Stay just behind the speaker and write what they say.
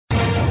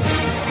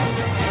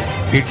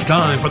It's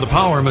time for the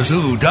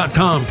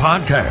PowerMizzou.com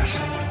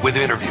podcast with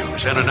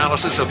interviews and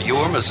analysis of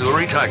your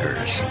Missouri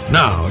Tigers.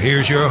 Now,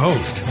 here's your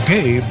host,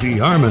 Gabe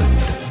DeArmond.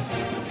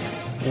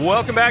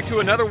 Welcome back to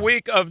another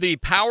week of the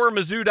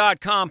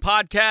PowerMizzou.com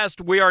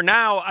podcast. We are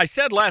now, I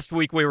said last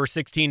week we were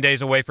 16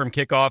 days away from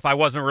kickoff. I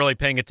wasn't really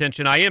paying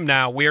attention. I am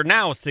now. We are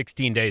now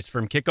 16 days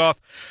from kickoff.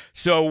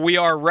 So we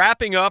are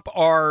wrapping up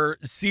our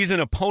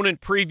season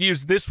opponent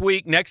previews this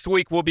week. Next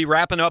week we'll be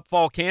wrapping up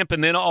fall camp,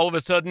 and then all of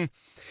a sudden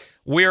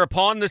we're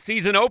upon the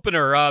season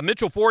opener.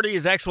 Mitchell Forty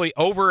is actually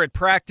over at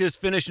practice,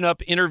 finishing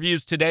up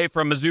interviews today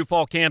from Mizzou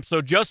Fall Camp. So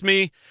just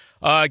me,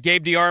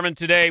 Gabe DeArmond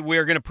today. We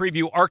are going to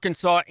preview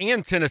Arkansas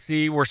and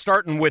Tennessee. We're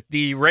starting with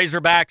the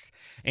Razorbacks,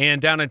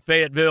 and down in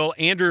Fayetteville,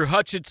 Andrew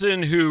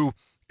Hutchinson, who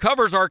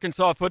covers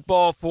Arkansas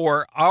football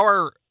for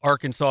our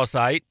Arkansas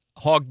site,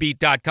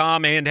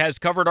 hogbeat.com, and has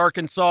covered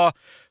Arkansas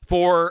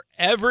for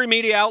every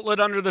media outlet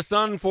under the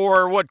sun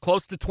for,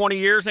 close to 20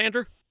 years,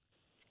 Andrew?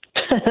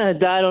 I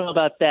don't know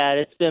about that.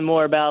 It's been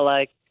more about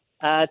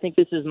I think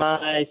this is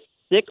my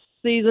sixth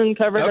season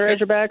covering the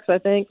Razorbacks, I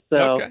think.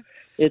 So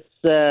it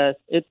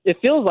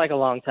feels like a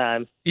long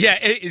time. Yeah,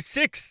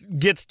 6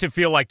 gets to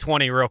feel like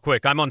 20 real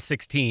quick. I'm on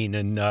 16,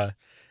 and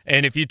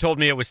if you told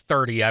me it was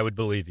 30, I would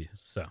believe you.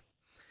 So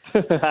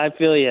I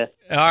feel you.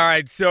 All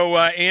right, so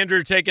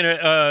Andrew, taking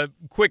a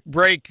quick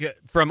break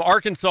from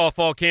Arkansas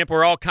fall camp.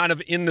 We're all kind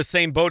of in the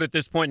same boat at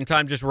this point in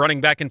time, just running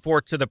back and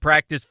forth to the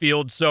practice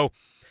field. So,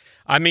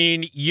 I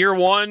mean, year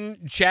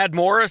one, Chad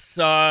Morris,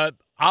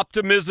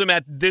 optimism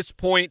at this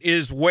point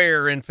is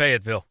where in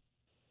Fayetteville?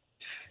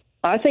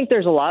 I think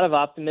there's a lot of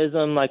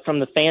optimism,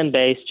 from the fan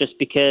base, just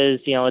because,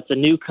 it's a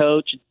new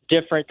coach,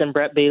 different than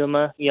Brett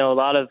Bielema. A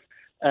lot of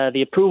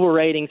the approval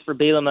ratings for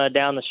Bielema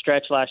down the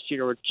stretch last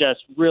year were just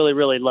really,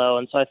 really low.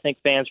 And so I think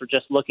fans were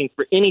just looking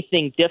for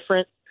anything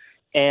different.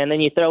 And then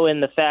you throw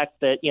in the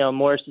fact that,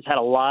 Morris has had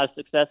a lot of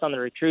success on the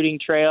recruiting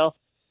trail.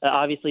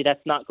 Obviously,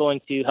 that's not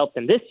going to help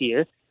them this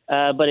year.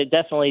 But it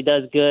definitely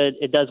does good.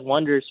 It does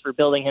wonders for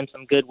building him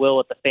some goodwill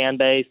with the fan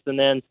base. And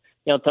then,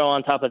 throw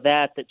on top of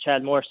that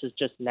Chad Morris is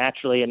just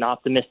naturally an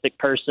optimistic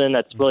person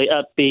that's really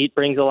upbeat,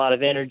 brings a lot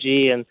of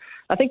energy. And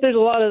I think there's a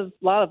lot of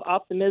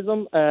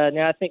optimism.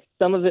 Now, I think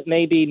some of it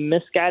may be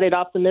misguided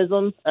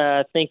optimism,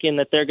 thinking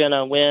that they're going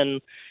to win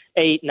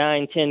 8,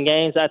 9, 10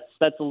 games.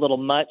 That's a little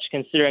much,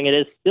 considering it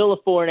is still a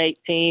 4-8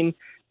 team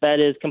that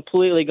is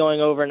completely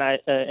going over an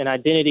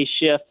identity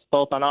shift,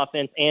 both on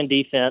offense and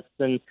defense.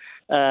 And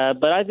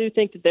but I do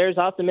think that there's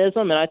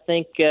optimism, and I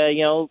think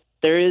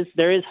there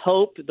is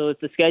hope.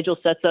 The schedule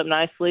sets up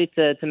nicely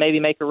to maybe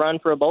make a run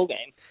for a bowl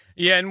game.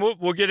 Yeah, and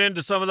we'll get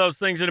into some of those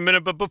things in a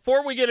minute. But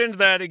before we get into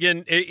that,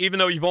 again, even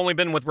though you've only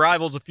been with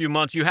Rivals a few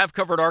months, you have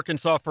covered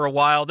Arkansas for a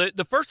while.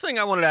 The first thing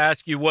I wanted to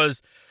ask you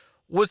was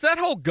that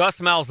whole Gus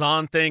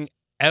Malzahn thing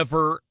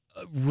ever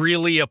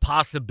really a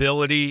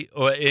possibility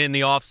in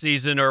the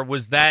offseason, or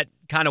was that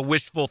kind of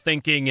wishful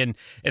thinking and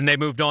they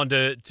moved on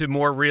to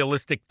more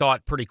realistic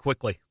thought pretty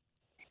quickly?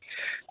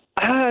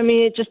 I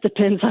mean, it just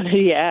depends on who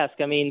you ask.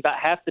 I mean, about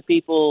half the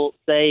people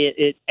say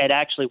it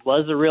actually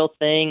was a real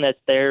thing, that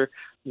there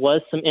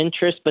was some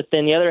interest, but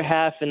then the other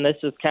half, and this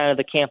is kind of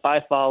the camp I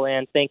fall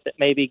in, think that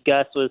maybe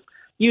Gus was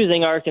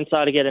using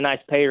Arkansas to get a nice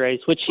pay raise,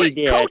 which he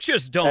did.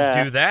 Coaches don't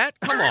do that.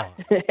 Come on.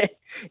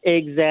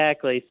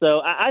 Exactly. So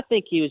I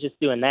think he was just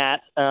doing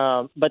that,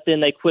 but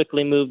then they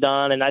quickly moved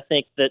on, and I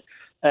think that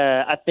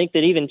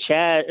even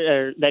Chad,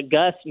 or that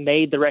Gus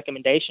made the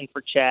recommendation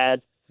for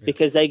Chad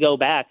because they go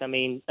back. I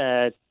mean,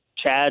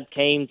 Chad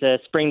came to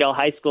Springdale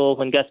High School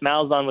when Gus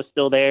Malzahn was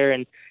still there,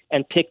 and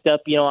picked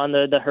up on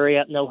the hurry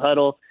up, no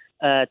huddle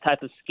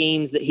type of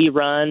schemes that he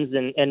runs,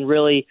 and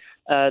really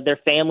their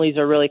families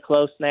are really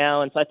close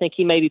now, and so I think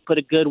he maybe put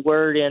a good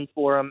word in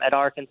for him at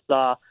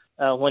Arkansas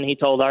when he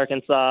told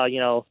Arkansas,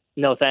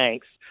 no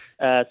thanks.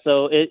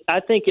 So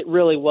I think it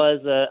really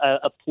was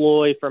a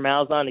ploy for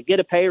Malzahn to get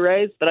a pay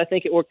raise, but I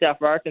think it worked out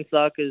for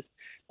Arkansas because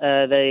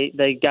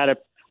they got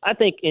I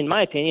think, in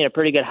my opinion, a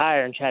pretty good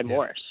hire in Chad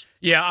Morris.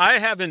 Yeah, I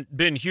haven't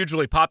been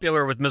hugely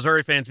popular with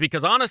Missouri fans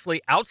because,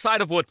 honestly,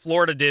 outside of what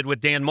Florida did with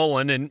Dan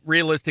Mullen, and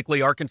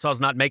realistically Arkansas is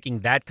not making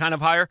that kind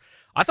of hire,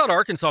 I thought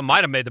Arkansas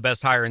might have made the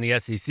best hire in the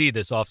SEC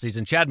this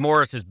offseason. Chad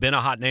Morris has been a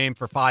hot name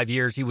for 5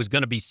 years. He was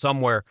going to be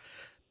somewhere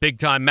big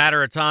time,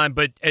 matter of time.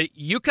 But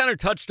you kind of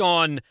touched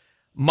on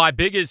my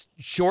biggest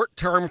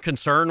short-term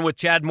concern with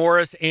Chad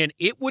Morris, and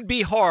it would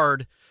be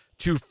hard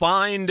to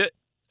find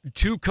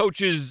two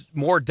coaches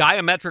more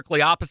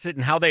diametrically opposite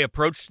in how they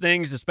approach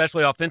things,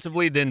 especially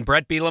offensively, than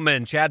Brett Bielema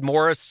and Chad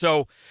Morris.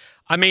 So,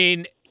 I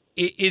mean,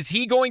 is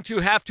he going to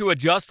have to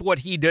adjust what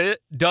he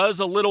does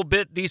a little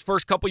bit these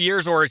first couple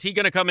years, or is he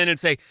going to come in and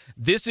say,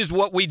 this is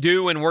what we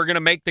do and we're going to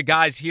make the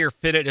guys here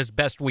fit it as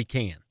best we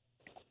can?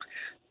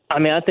 I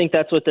mean, I think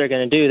that's what they're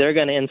going to do. They're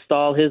going to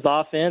install his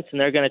offense, and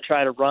they're going to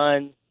try to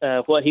run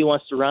what he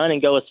wants to run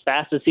and go as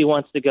fast as he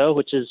wants to go,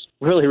 which is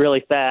really,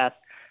 really fast.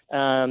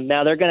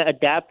 Now they're going to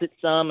adapt it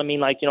some. I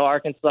mean,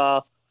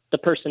 Arkansas, the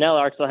personnel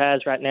Arkansas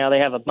has right now, they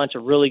have a bunch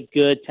of really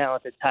good,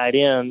 talented tight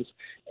ends.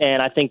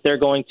 and I think they're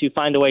going to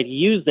find a way to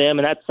use them,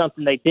 and that's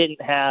something they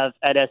didn't have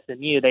at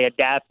SMU. They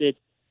adapted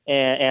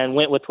and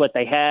went with what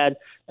they had.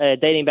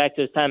 Dating back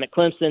to his time at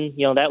Clemson,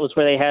 that was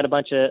where they had a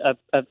bunch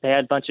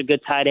of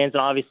good tight ends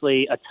and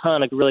obviously a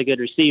ton of really good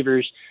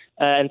receivers.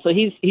 And so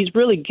he's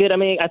really good. I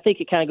mean, I think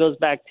it kind of goes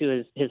back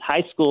to his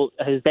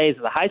days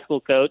as a high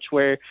school coach,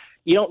 where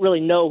you don't really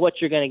know what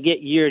you're going to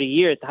get year to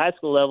year at the high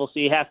school level. So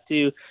you have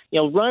to,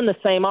 run the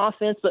same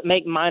offense, but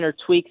make minor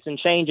tweaks and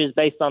changes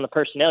based on the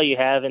personnel you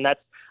have. And that's,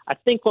 I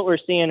think, what we're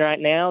seeing right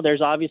now.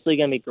 There's obviously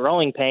going to be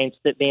growing pains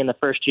that being the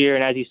first year.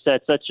 And as you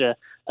said, such a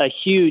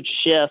huge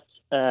shift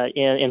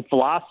in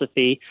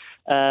philosophy.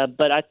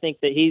 But I think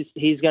that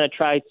he's going to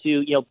try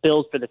to,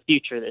 build for the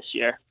future this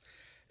year.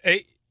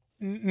 Hey.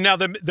 Now,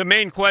 the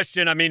main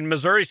question, I mean,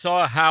 Missouri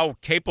saw how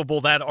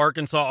capable that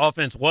Arkansas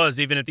offense was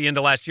even at the end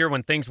of last year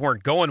when things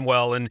weren't going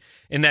well in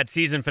that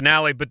season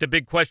finale. But the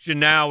big question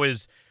now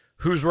is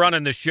who's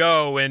running the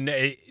show, and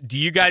do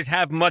you guys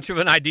have much of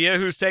an idea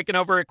who's taken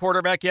over at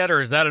quarterback yet,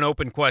 or is that an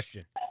open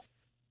question?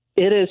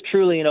 It is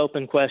truly an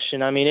open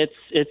question. I mean,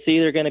 it's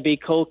either going to be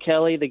Cole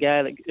Kelly, the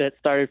guy that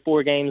started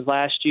 4 games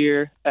last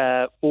year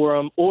for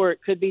him, or it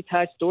could be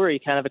Ty Storey,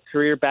 kind of a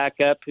career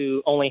backup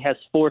who only has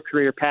 4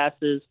 career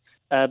passes.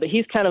 But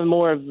he's kind of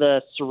more of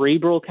the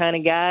cerebral kind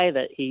of guy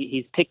that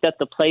he's picked up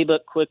the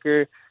playbook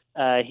quicker.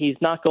 He's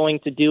not going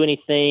to do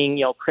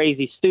anything,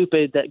 crazy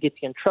stupid that gets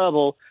you in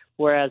trouble,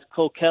 whereas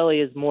Cole Kelly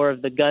is more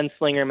of the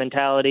gunslinger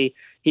mentality.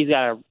 He's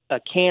got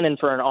a cannon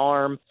for an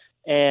arm,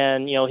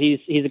 and,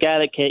 he's a guy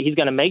that he's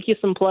going to make you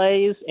some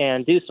plays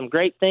and do some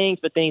great things,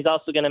 but then he's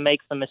also going to make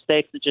some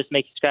mistakes that just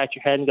make you scratch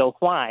your head and go,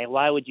 why?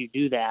 Why would you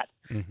do that?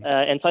 Mm-hmm.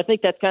 And so I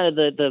think that's kind of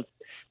the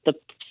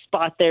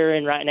spot they're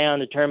in right now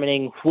in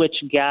determining which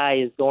guy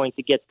is going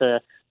to get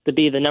to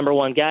be the number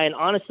one guy. And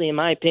honestly, in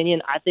my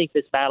opinion, I think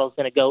this battle is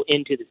going to go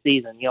into the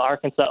season.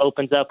 Arkansas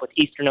opens up with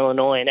Eastern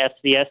Illinois, an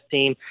FCS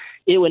team.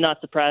 It would not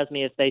surprise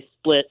me if they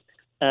split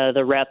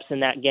the reps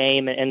in that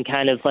game and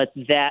kind of let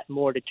that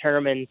more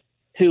determine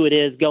who it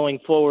is going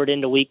forward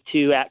into week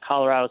 2 at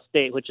Colorado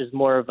State, which is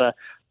more of a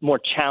more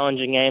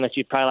challenging game that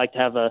you'd probably like to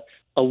have a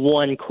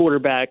one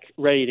quarterback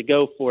ready to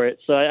go for it.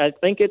 So I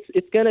think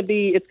it's going to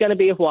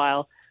be a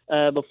while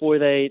before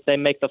they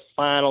make the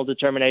final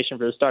determination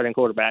for the starting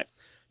quarterback.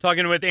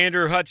 Talking with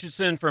Andrew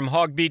Hutchinson from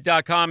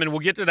hogbeat.com, and we'll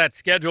get to that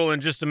schedule in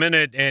just a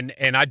minute, and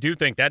I do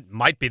think that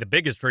might be the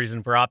biggest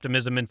reason for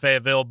optimism in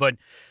Fayetteville. But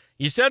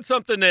you said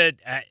something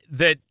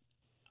that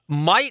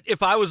might,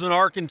 if I was an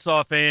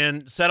Arkansas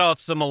fan, set off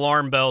some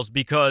alarm bells,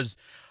 because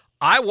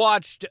I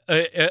watched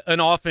an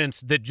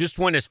offense that just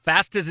went as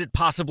fast as it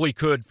possibly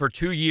could for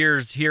 2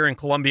 years here in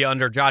Columbia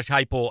under Josh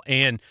Heupel.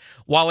 And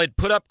while it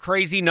put up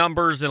crazy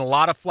numbers and a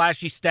lot of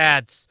flashy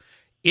stats,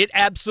 it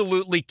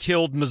absolutely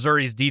killed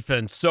Missouri's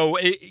defense. So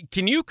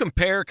can you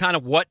compare kind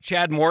of what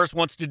Chad Morris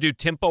wants to do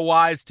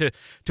tempo-wise to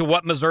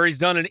what Missouri's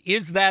done? And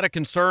is that a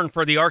concern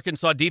for the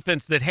Arkansas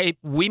defense that, hey,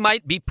 we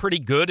might be pretty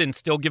good and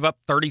still give up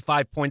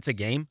 35 points a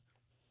game?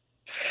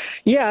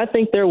 Yeah, I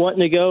think they're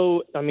wanting to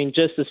go,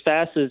 just as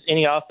fast as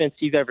any offense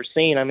you've ever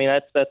seen.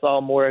 That's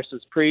all Morris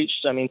has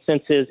preached.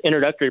 Since his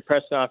introductory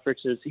press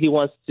conferences, he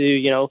wants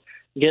to,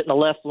 get in the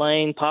left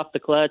lane, pop the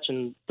clutch,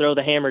 and throw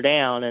the hammer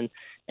down. And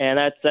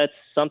that's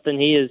something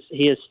he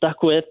is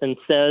stuck with and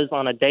says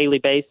on a daily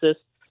basis.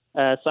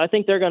 So I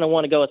think they're going to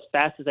want to go as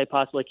fast as they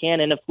possibly can.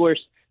 And, of course,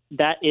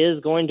 that is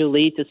going to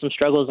lead to some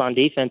struggles on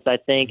defense, I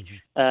think.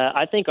 Mm-hmm.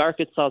 I think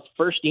Arkansas's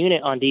first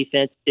unit on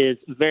defense is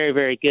very,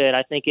 very good.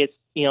 I think it's,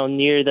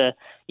 near the,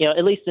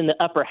 at least in the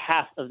upper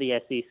half of the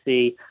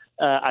SEC.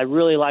 I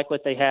really like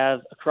what they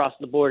have across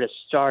the board as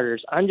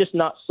starters. I'm just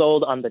not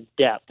sold on the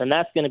depth, and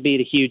that's going to be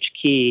the huge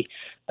key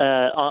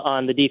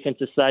on the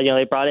defensive side.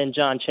 They brought in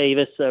John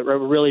Chavis, a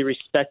really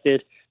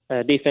respected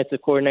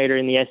defensive coordinator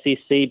in the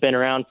SEC, been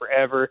around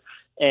forever.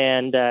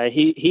 And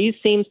he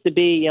seems to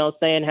be,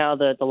 saying how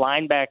the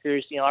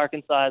linebackers,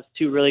 Arkansas has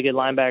 2 really good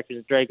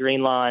linebackers, Dre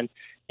Greenlaw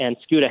and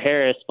Scooter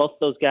Harris. Both of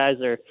those guys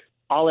are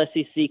all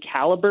SEC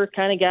caliber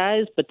kind of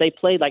guys, but they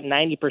played like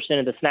 90%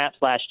 of the snaps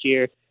last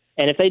year.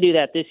 And if they do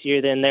that this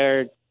year, then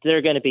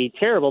they're going to be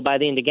terrible by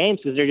the end of games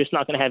because they're just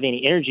not going to have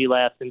any energy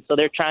left. And so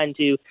they're trying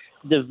to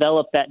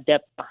develop that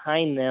depth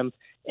behind them.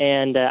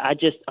 And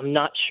I'm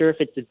not sure if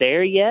it's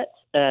there yet.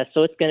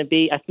 So it's going to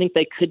be, I think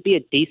they could be a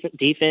decent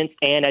defense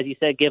and, as you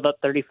said, give up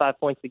 35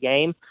 points a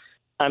game.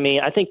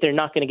 I think they're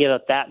not going to give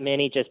up that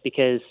many just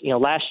because,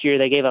 last year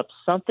they gave up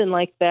something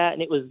like that,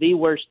 and it was the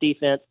worst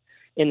defense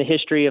in the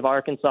history of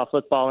Arkansas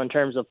football in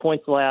terms of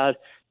points allowed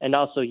and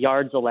also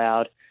yards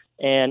allowed.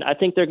 And I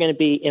think they're going to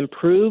be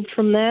improved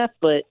from that,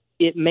 but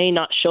it may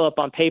not show up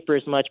on paper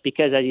as much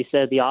because, as you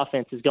said, the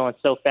offense is going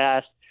so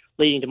fast,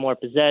 leading to more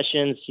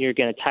possessions. You're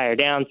going to tire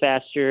down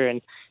faster.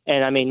 And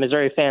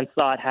Missouri fans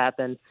saw it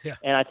happen,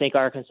 and I think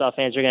Arkansas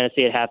fans are going to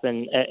see it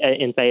happen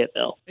in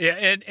Fayetteville.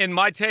 Yeah, and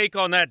my take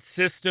on that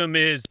system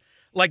is,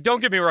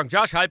 don't get me wrong,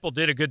 Josh Heupel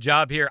did a good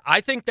job here.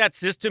 I think that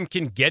system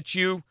can get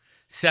you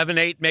 7,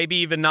 8, maybe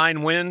even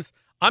 9 wins.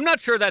 I'm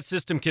not sure that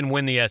system can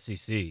win the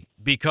SEC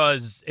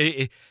because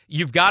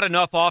you've got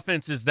enough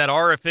offenses that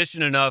are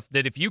efficient enough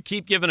that if you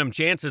keep giving them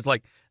chances,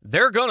 like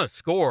they're going to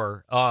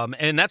score.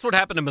 And that's what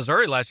happened to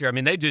Missouri last year. I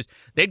mean,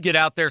 they'd get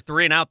out there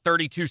 3 and out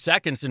 32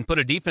 seconds and put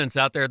a defense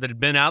out there that had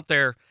been out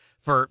there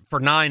for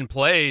 9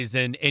 plays.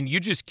 And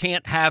you just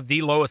can't have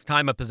the lowest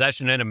time of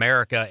possession in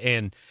America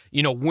and,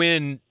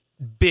 win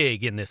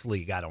big in this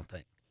league, I don't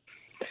think.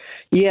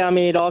 Yeah, I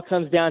mean, it all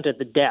comes down to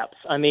the depth.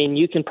 I mean,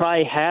 you can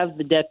probably have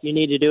the depth you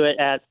need to do it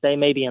at, say,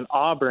 maybe in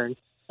Auburn,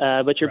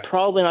 but you're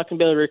probably not going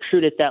to be able to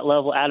recruit at that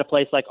level at a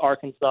place like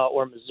Arkansas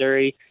or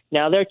Missouri.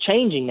 Now, they're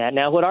changing that.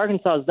 Now, what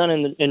Arkansas has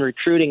done in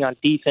recruiting on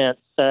defense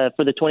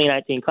for the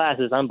 2019 class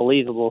is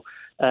unbelievable.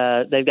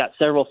 They've got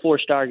several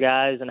 4-star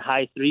guys and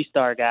high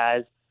 3-star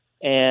guys,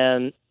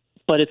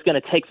 but it's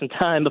going to take some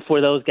time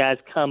before those guys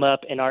come up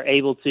and are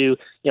able to,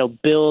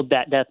 build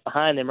that depth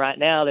behind them. Right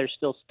now, they're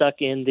still stuck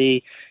in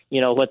the,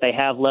 what they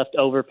have left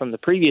over from the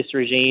previous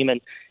regime.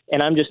 And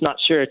I'm just not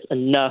sure it's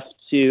enough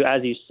to,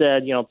 as you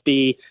said,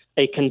 be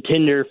a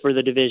contender for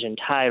the division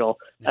title.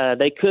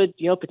 They could,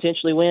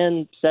 potentially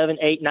win 7,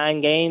 8,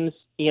 9 games,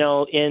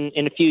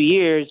 in a few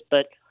years,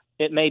 but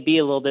it may be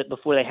a little bit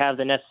before they have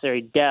the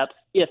necessary depth,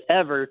 if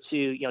ever,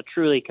 to,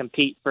 truly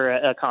compete for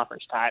a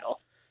conference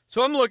title.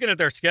 So I'm looking at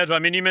their schedule. I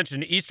mean, you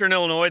mentioned Eastern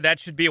Illinois. That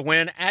should be a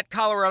win. At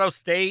Colorado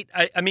State,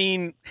 I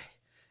mean,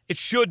 it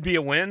should be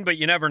a win, but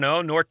you never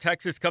know. North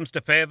Texas comes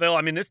to Fayetteville.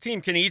 I mean, this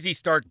team can easily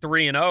start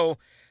 3-0.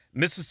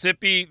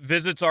 Mississippi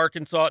visits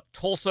Arkansas.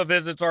 Tulsa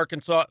visits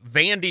Arkansas.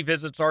 Vandy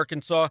visits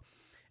Arkansas.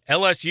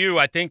 LSU,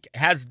 I think,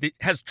 has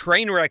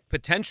train wreck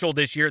potential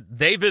this year.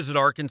 They visit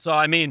Arkansas.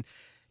 I mean,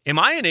 am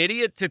I an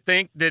idiot to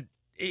think that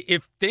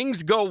if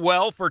things go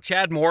well for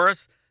Chad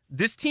Morris,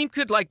 this team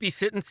could be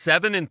sitting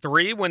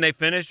 7-3 when they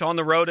finish on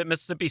the road at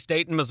Mississippi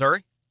State and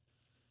Missouri?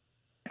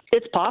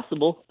 It's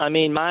possible. I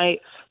mean,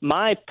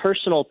 my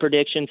personal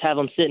predictions have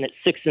them sitting at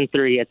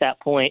 6-3 at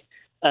that point,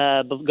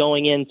 but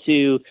going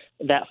into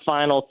that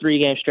final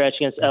 3-game stretch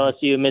against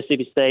LSU,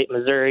 Mississippi State,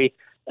 Missouri.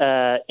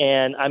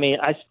 And I mean,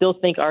 I still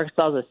think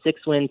Arkansas is a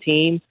 6-win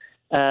team.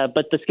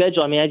 But the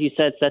schedule, I mean, as you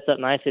said, sets up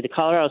nicely. The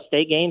Colorado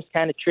State game's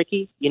kind of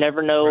tricky. You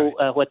never know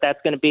what that's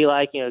going to be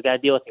like. Got to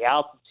deal with the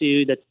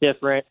altitude that's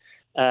different.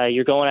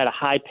 You're going at a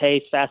high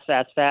pace, fast.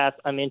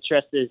 I'm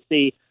interested to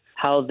see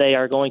how they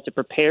are going to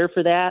prepare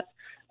for that.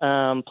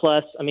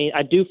 Plus, I mean,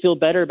 I do feel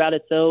better about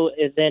it, though,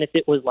 than if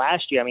it was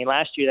last year. I mean,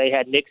 last year they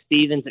had Nick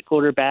Stevens at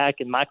quarterback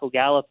and Michael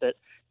Gallup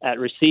at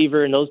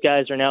receiver, and those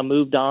guys are now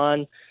moved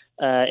on.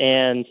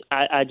 And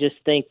I just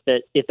think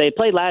that if they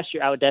played last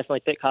year, I would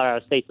definitely pick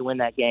Colorado State to win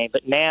that game.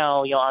 But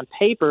now, on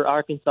paper,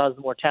 Arkansas is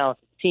the more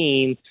talented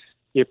team.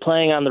 You're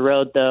playing on the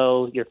road,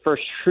 though. Your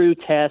first true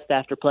test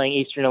after playing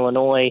Eastern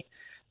Illinois,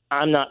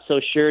 I'm not so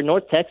sure.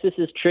 North Texas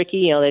is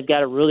tricky. They've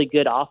got a really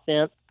good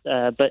offense,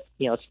 but,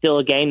 still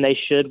a game they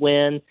should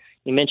win.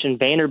 You mentioned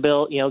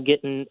Vanderbilt,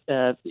 being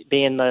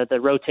the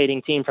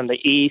rotating team from the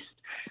East,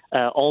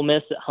 Ole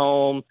Miss at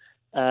home,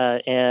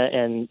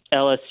 and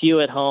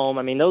LSU at home.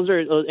 I mean, those are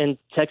 – and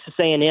Texas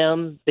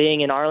A&M being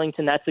in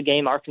Arlington, that's a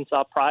game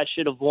Arkansas probably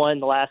should have won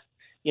the last,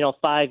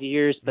 5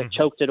 years, but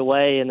choked it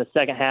away in the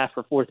second half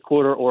or fourth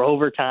quarter or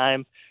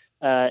overtime.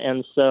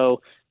 And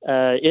so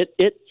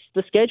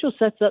the schedule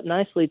sets up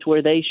nicely to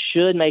where they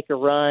should make a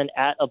run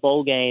at a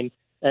bowl game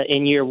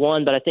in year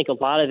one, but I think a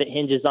lot of it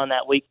hinges on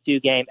that week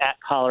 2 game at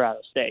Colorado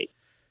State.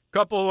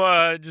 Couple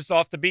just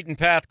off the beaten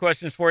path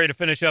questions for you to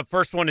finish up.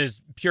 First one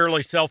is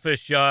purely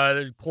selfish.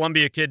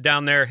 Columbia kid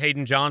down there,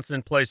 Hayden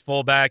Johnson, plays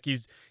fullback. He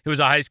was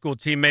a high school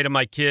teammate of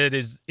my kid.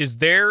 Is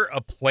there a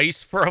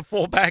place for a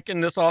fullback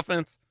in this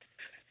offense?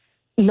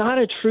 Not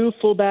a true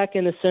fullback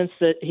in the sense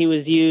that he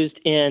was used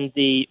in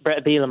the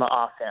Brett Bielema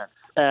offense.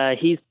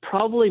 He's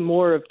probably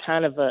more of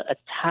kind of a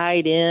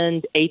tight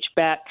end,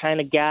 H-back kind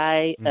of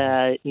guy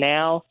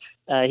now.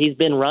 He's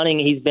been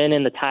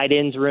in the tight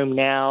ends room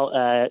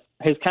now.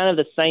 He's kind of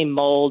the same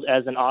mold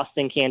as an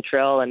Austin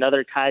Cantrell,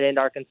 another tight end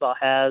Arkansas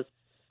has.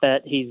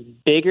 That he's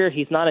bigger.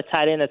 He's not a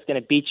tight end that's going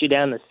to beat you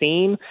down the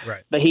seam,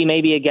 but he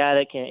may be a guy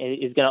that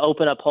is going to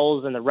open up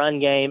holes in the run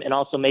game and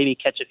also maybe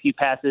catch a few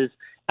passes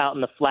out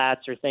in the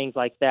flats or things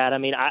like that. I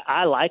mean,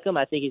 I like him.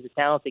 I think he's a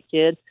talented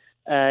kid.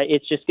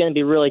 It's just going to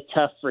be really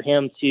tough for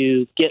him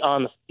to get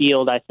on the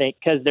field, I think,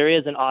 because there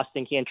is an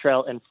Austin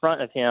Cantrell in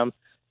front of him.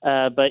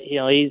 But,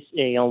 he's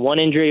one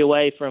injury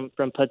away from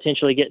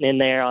potentially getting in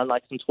there on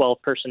some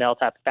 12 personnel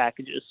type of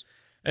packages.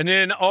 And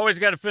then always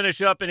got to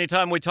finish up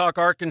anytime we talk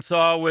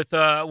Arkansas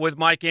with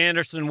Mike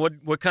Anderson.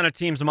 What kind of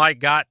teams Mike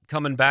got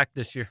coming back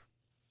this year?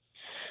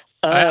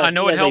 I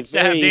know it helps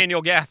to have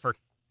Daniel Gafford.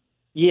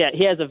 Yeah,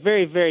 he has a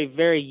very, very,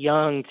 very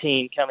young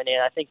team coming in.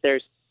 I think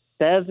there's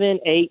 7,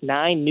 8,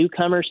 9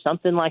 newcomers,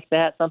 something like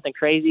that, something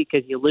crazy,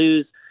 because you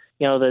lose,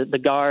 the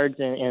guards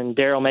and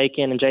Daryl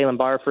Macon and Jalen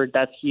Barford.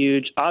 That's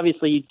huge.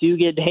 Obviously, you do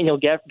get Daniel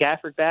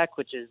Gafford back,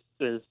 which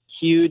is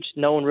huge.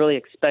 No one really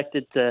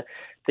expected to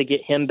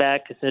get him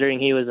back, considering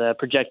he was a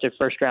projected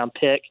first-round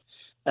pick.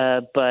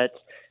 But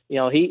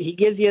he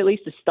gives you at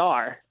least a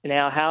star.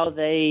 Now, how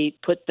they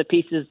put the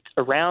pieces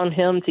around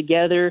him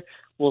together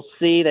we'll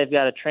see. They've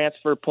got a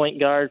transfer point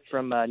guard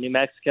from New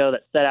Mexico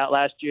that set out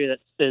last year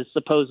that is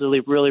supposedly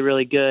really,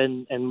 really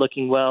good and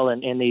looking well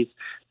in these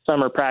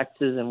summer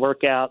practices and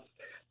workouts.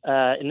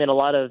 And then a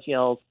lot of,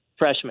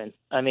 freshmen.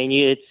 I mean,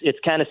 it's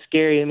kind of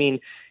scary. I mean,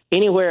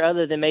 anywhere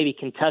other than maybe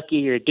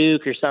Kentucky or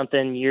Duke or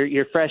something,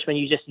 you're freshmen,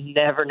 you just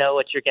never know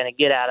what you're going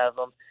to get out of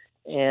them.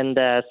 And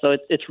so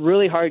it's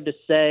really hard to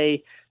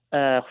say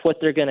what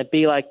they're going to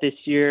be like this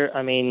year.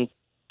 I mean,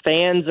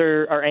 fans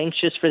are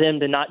anxious for them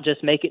to not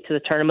just make it to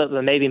the tournament,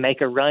 but maybe make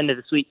a run to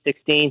the Sweet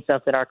 16,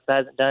 something Arkansas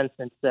hasn't done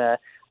since, I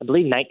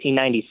believe,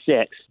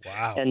 1996.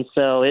 Wow. And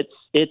so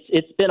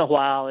it's been a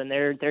while, and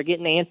they're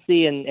getting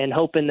antsy and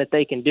hoping that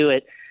they can do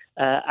it.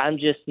 I'm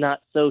just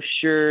not so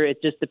sure.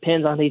 It just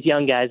depends on these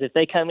young guys. If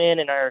they come in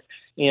and are,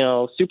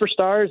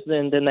 superstars,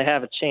 then they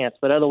have a chance.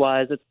 But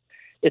otherwise,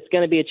 it's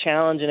going to be a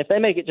challenge. And if they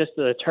make it just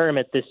to the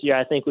tournament this year,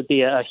 I think would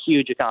be a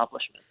huge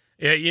accomplishment.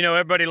 Yeah,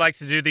 everybody likes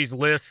to do these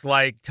lists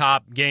like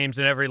top games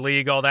in every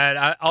league, all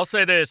that. I'll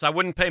say this. I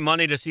wouldn't pay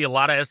money to see a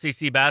lot of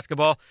SEC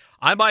basketball.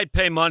 I might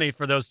pay money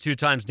for those 2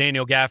 times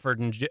Daniel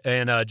Gafford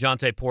and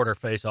Jonte Porter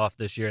face off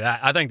this year.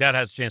 I think that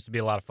has a chance to be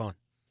a lot of fun.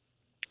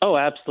 Oh,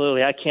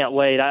 absolutely. I can't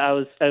wait. I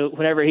was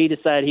whenever he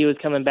decided he was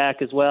coming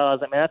back as well, I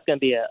was like, man, that's going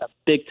to be a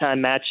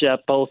big-time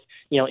matchup, both,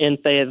 in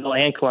Fayetteville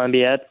and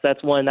Columbia.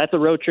 That's a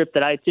road trip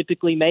that I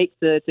typically make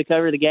to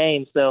cover the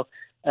game. So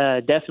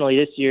definitely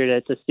this year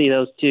to see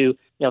those two,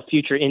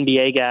 future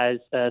NBA guys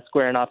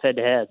squaring off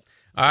head-to-head.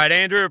 All right,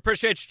 Andrew,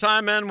 appreciate your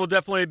time, man. We'll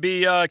definitely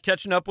be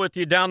catching up with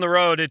you down the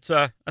road. It's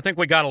I think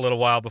we got a little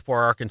while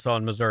before Arkansas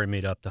and Missouri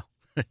meet up,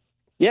 though.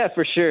 Yeah,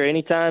 for sure.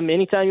 Anytime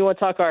you want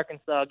to talk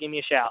Arkansas, give me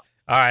a shout.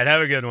 All right,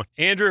 have a good one.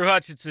 Andrew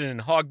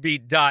Hutchinson,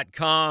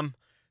 hogbeat.com,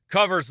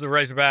 covers the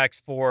Razorbacks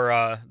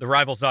for the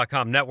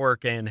Rivals.com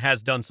network and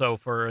has done so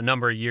for a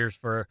number of years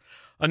for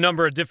a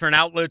number of different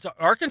outlets.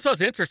 Arkansas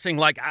is interesting.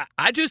 Like,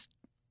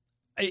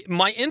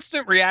 my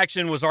instant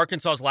reaction was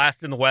Arkansas's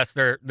last in the West.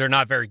 They're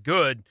not very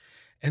good.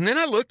 And then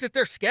I looked at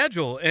their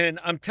schedule, and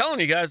I'm telling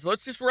you guys,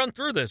 let's just run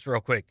through this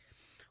real quick.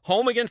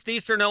 Home against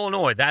Eastern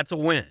Illinois, that's a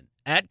win.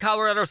 At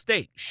Colorado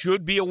State,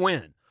 should be a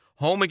win.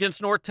 Home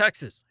against North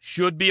Texas,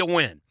 should be a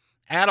win.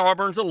 At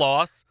Auburn's a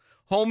loss.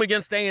 Home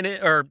against A&M,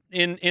 or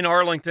in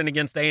Arlington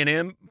against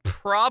A&M,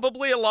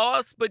 probably a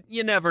loss, but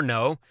you never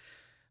know.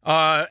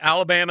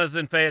 Alabama's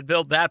in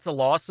Fayetteville, that's a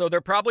loss. So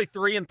they're probably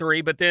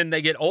 3-3, but then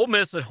they get Ole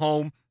Miss at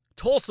home,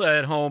 Tulsa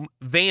at home,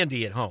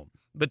 Vandy at home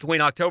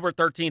between October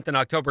 13th and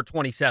October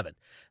 27th.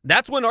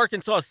 That's when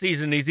Arkansas'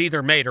 season is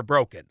either made or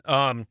broken.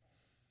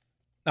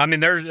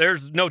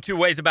 There's no two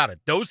ways about it.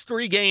 Those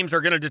 3 games are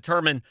going to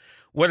determine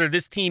whether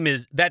that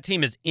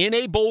team is in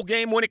a bowl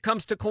game when it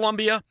comes to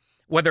Columbia,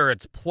 whether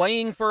it's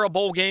playing for a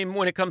bowl game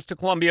when it comes to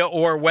Columbia,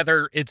 or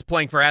whether it's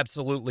playing for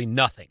absolutely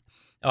nothing.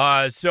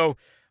 So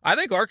I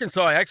think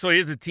Arkansas actually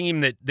is a team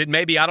that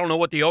maybe, I don't know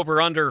what the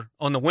over-under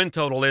on the win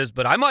total is,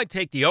 but I might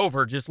take the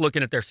over just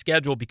looking at their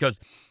schedule, because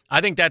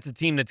I think that's a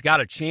team that's got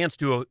a chance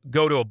to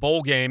go to a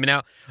bowl game.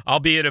 Now,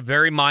 albeit a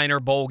very minor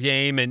bowl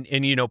game and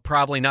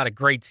probably not a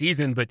great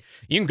season, but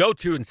you can go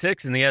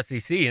 2-6 in the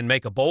SEC and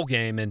make a bowl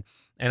game, and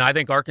I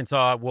think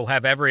Arkansas will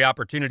have every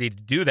opportunity to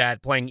do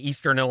that, playing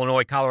Eastern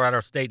Illinois,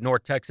 Colorado State,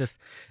 North Texas,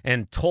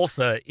 and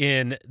Tulsa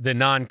in the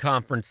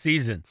non-conference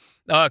season.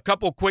 A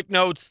couple quick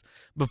notes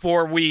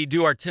before we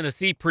do our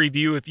Tennessee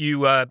preview. If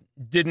you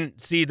didn't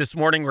see this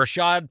morning,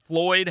 Rashad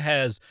Floyd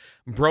has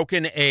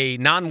broken a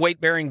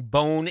non-weight-bearing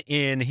bone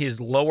in his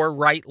lower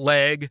right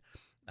leg.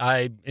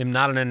 I am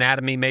not an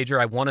anatomy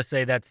major. I want to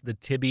say that's the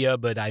tibia,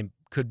 but I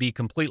could be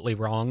completely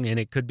wrong, and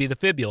it could be the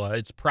fibula.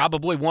 It's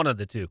probably one of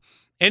the two.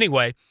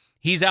 Anyway,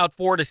 he's out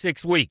 4 to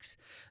 6 weeks.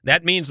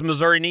 That means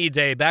Missouri needs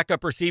a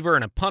backup receiver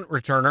and a punt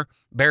returner.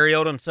 Barry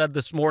Odom said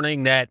this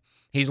morning that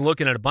he's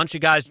looking at a bunch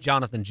of guys.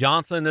 Jonathan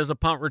Johnson is a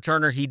punt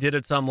returner. He did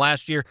it some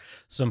last year.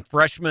 Some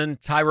freshmen,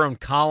 Tyrone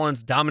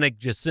Collins, Dominic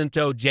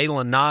Jacinto,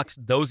 Jalen Knox.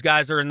 Those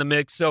guys are in the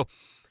mix. So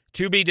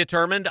to be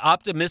determined.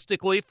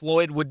 Optimistically,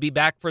 Floyd would be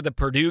back for the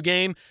Purdue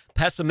game.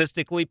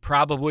 Pessimistically,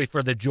 probably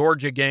for the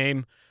Georgia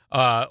game.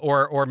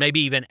 Or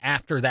maybe even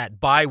after that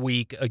bye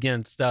week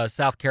against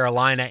South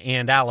Carolina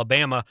and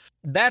Alabama.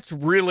 That's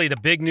really the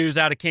big news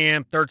out of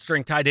camp.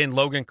 Third-string tight end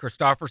Logan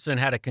Christopherson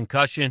had a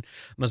concussion.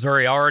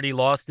 Missouri already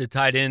lost a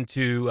tight end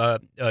to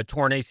a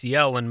torn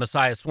ACL in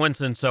Messiah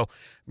Swinson. So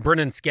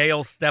Brennan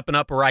Scales stepping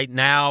up right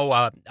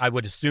now. I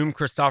would assume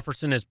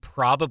Christopherson is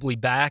probably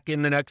back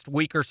in the next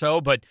week or so,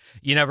 but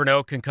you never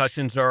know.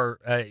 Concussions are,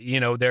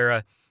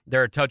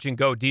 they're a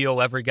touch-and-go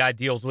deal. Every guy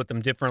deals with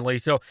them differently.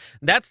 So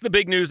that's the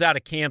big news out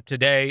of camp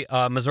today.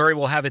 Missouri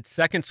will have its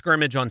second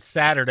scrimmage on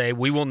Saturday.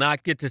 We will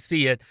not get to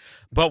see it,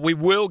 but we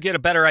will get a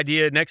better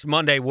idea. Next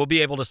Monday, we'll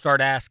be able to start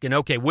asking,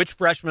 okay, which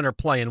freshmen are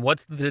playing?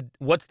 What's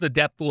the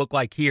depth look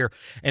like here?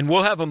 And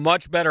we'll have a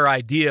much better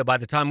idea by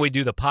the time we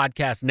do the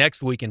podcast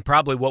next week. And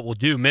probably what we'll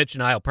do, Mitch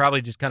and I will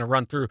probably just kind of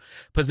run through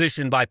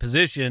position by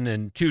position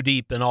and two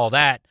deep and all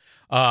that.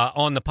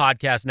 on the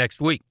podcast next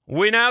week.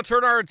 We now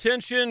turn our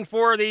attention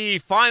for the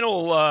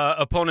final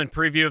opponent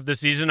preview of the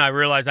season. I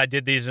realize I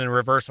did these in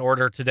reverse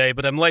order today,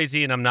 but I'm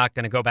lazy and I'm not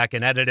going to go back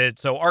and edit it.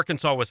 So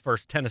Arkansas was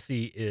first,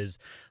 Tennessee is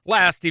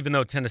last, even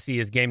though Tennessee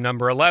is game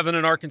number 11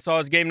 and Arkansas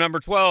is game number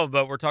 12.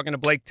 But we're talking to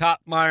Blake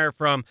Topmeyer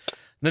from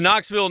the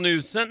Knoxville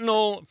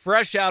News-Sentinel,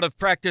 fresh out of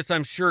practice,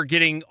 I'm sure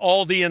getting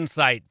all the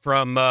insight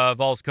from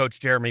Vols coach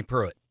Jeremy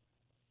Pruitt.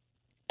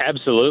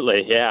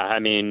 Absolutely, yeah. I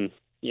mean,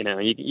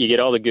 you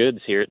get all the goods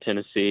here at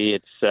Tennessee.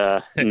 It's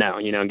no,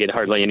 you don't get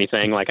hardly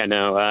anything. Like I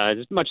know,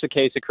 it's much the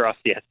case across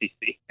the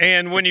SEC.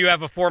 And when you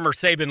have a former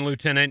Saban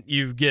lieutenant,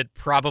 you get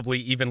probably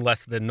even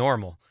less than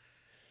normal.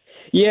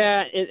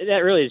 Yeah, that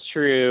really is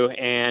true.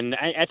 And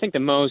I think the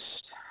most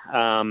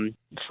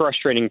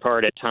frustrating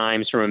part at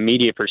times from a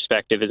media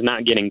perspective is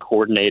not getting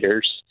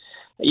coordinators.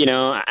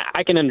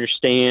 I can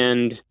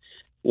understand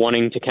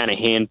wanting to kind of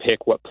handpick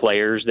what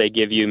players they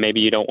give you. Maybe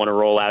you don't want to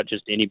roll out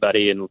just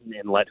anybody and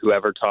let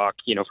whoever talk,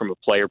 from a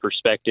player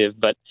perspective.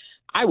 But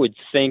I would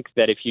think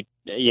that if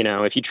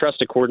you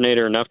trust a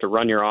coordinator enough to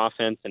run your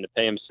offense and to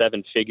pay him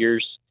seven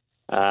figures,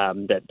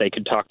 that they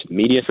could talk to the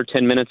media for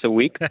 10 minutes a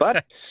week.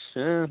 But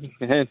Saban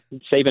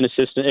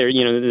assistant, or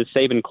the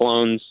Saban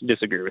clones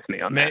disagree with me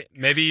on that.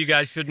 Maybe you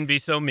guys shouldn't be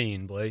so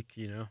mean, Blake.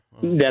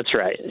 That's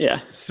right. Yeah.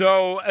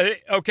 So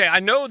okay, I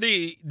know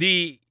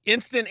the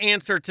instant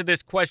answer to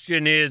this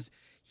question is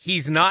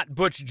he's not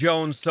Butch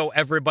Jones, so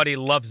everybody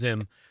loves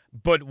him.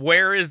 But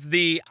where is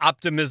the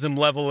optimism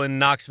level in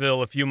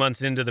Knoxville a few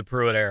months into the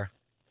Pruitt era?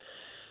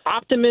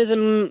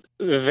 Optimism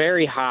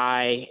very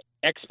high.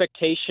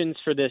 Expectations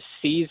for this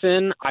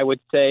season, I would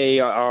say,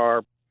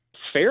 are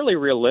fairly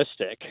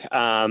realistic.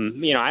 I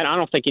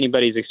don't think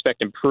anybody's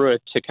expecting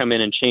Pruitt to come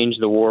in and change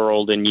the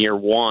world in year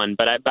one,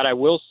 but I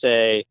will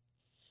say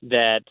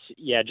that,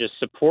 just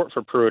support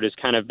for Pruitt has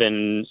kind of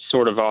been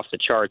sort of off the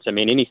charts. I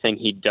mean, anything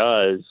he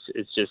does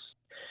is just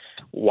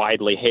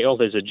widely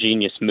hailed as a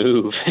genius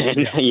move.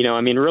 And,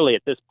 really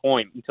at this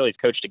point, until he's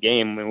coached a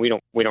game, we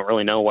don't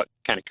really know what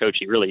kind of coach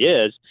he really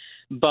is.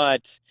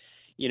 But,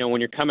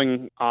 when you're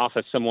coming off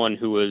of someone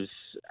who was,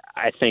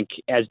 I think,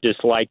 as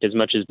disliked as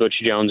much as Butch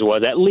Jones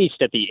was, at least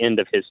at the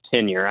end of his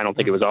tenure. I don't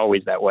think it was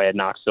always that way at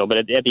Knoxville, but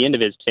at the end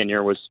of his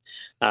tenure was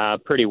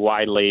pretty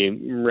widely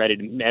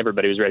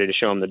everybody was ready to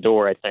show him the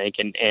door, I think,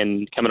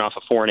 and coming off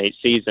a 4-8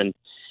 season.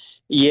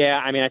 Yeah,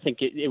 I mean, I think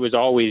it was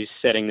always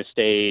setting the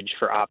stage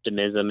for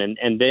optimism.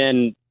 And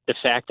then the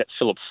fact that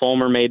Philip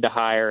Fulmer made the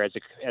hire as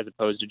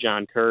opposed to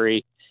John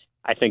Currie,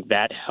 I think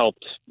that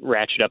helped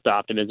ratchet up the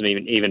optimism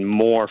even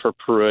more for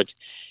Pruitt.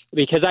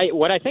 Because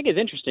what I think is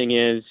interesting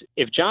is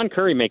if John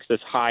Currie makes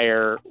this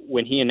hire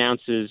when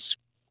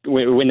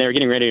they're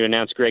getting ready to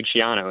announce Greg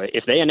Schiano,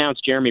 if they announce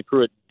Jeremy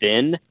Pruitt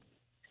then,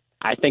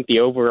 I think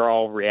the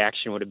overall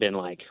reaction would have been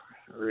like,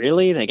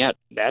 really? They got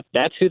that?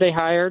 That's who they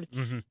hired?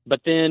 Mm-hmm.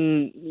 But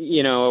then,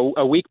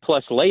 a week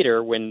plus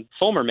later when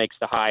Fulmer makes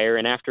the hire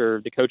and after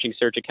the coaching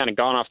search had kind of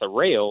gone off the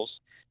rails,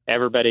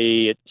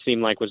 everybody, it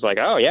seemed like, was like,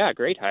 oh, yeah,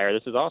 great hire.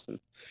 This is awesome.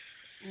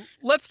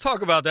 Let's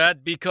talk about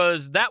that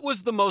because that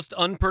was the most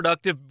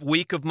unproductive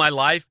week of my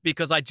life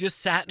because I just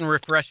sat and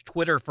refreshed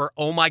Twitter for,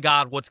 oh, my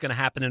God, what's going to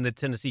happen in the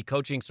Tennessee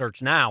coaching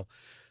search now?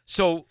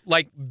 So,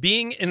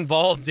 being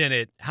involved in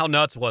it, how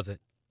nuts was it?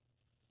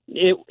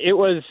 It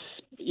was,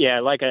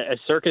 like a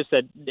circus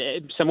that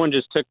someone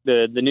just took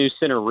the new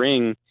center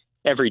ring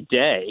every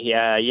day.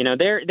 Yeah,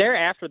 they're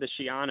after the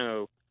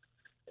Schiano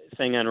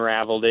thing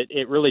unraveled,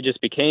 it really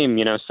just became,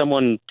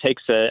 someone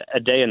takes a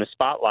day in the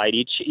spotlight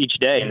each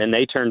day, and then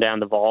they turn down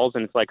the Vols,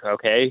 and it's like,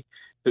 okay,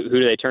 who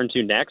do they turn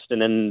to next?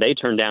 And then they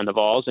turn down the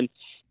Vols,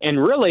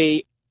 and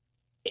really,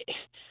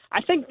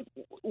 I think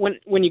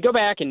when you go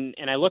back and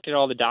I looked at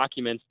all the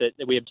documents that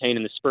we obtained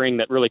in the spring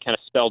that really kind of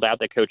spelled out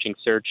the coaching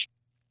search,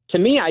 to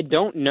me, I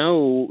don't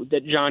know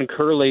that John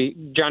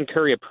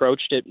Currie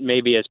approached it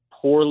maybe as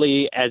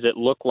poorly as it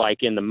looked like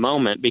in the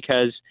moment,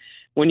 because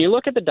when you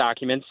look at the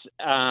documents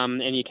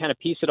and you kind of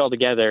piece it all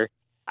together,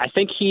 I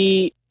think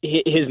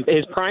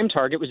his prime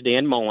target was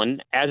Dan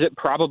Mullen, as it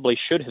probably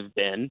should have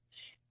been.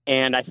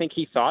 And I think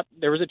he thought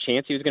there was a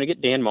chance he was going to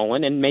get Dan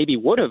Mullen and maybe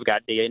would have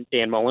got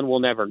Dan Mullen. We'll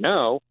never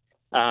know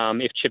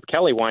if Chip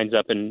Kelly winds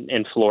up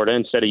in Florida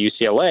instead of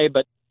UCLA.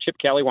 But Chip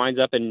Kelly winds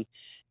up in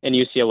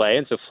UCLA,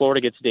 and so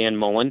Florida gets Dan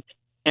Mullen.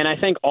 And I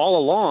think all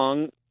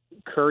along,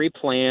 Currie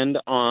planned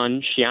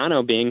on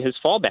Schiano being his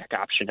fallback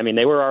option. I mean,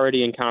 they were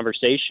already in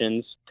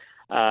conversations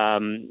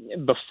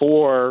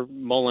before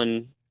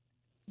Mullen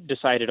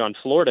decided on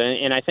Florida.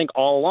 And I think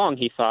all along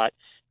he thought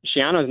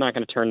Schiano's not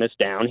going to turn this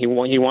down. He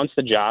wants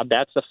the job.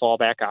 That's the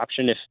fallback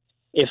option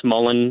if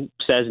Mullen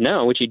says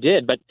no, which he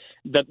did. But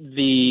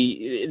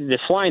the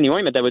fly in the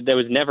ointment that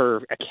was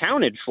never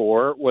accounted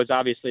for was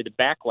obviously the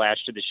backlash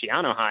to the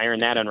Schiano hire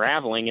and that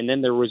unraveling. And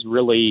then there was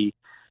really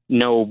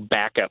no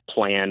backup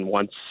plan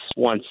once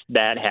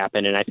that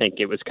happened. And I think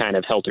it was kind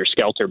of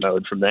helter-skelter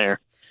mode from there.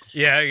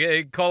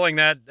 Yeah, calling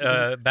that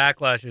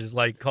backlash is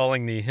like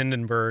calling the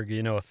Hindenburg,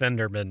 a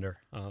fender bender.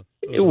 Well,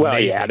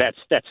 amazing. Yeah,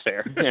 that's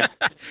fair. Yeah.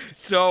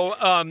 So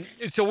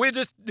we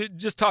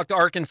just talked to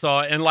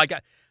Arkansas, and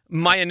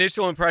My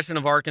initial impression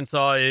of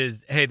Arkansas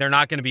is, hey, they're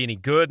not going to be any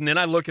good. And then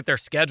I look at their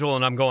schedule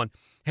and I'm going,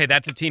 hey,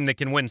 that's a team that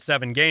can win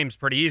 7 games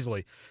pretty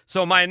easily.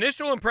 So my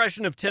initial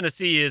impression of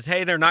Tennessee is,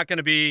 hey, they're not going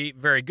to be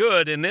very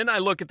good. And then I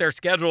look at their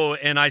schedule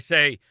and I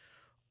say,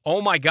 oh,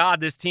 my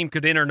God, this team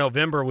could enter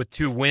November with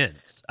 2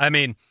 wins. I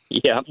mean,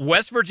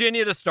 West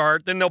Virginia to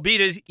start, then they'll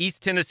beat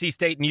East Tennessee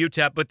State and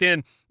UTEP. But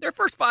then their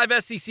first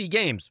 5 SEC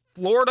games,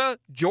 Florida,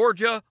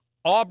 Georgia,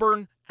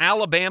 Auburn,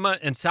 Alabama,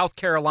 and South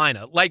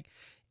Carolina. Like,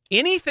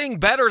 anything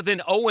better than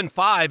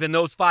 0-5 in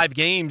those 5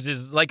 games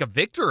is like a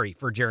victory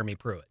for Jeremy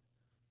Pruitt.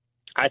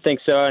 I think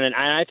so, and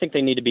I think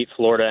they need to beat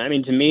Florida. I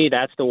mean, to me,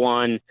 that's the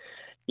one,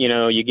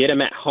 you get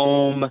them at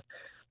home.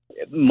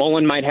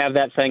 Mullen might have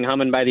that thing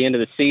humming by the end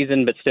of the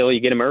season, but still,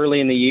 you get them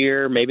early in the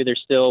year. Maybe they're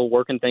still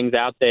working things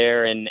out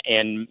there, and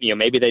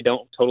maybe they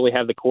don't totally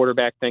have the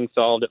quarterback thing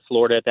solved at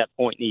Florida at that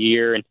point in the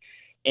year. And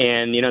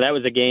that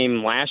was a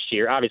game last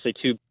year, obviously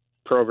 2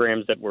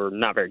 programs that were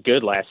not very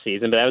good last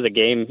season, but that was a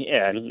game,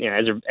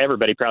 as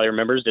everybody probably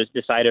remembers, just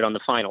decided on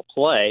the final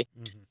play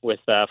with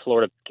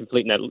Florida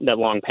completing that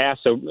long pass.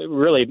 So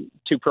really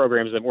 2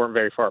 programs that weren't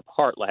very far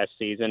apart last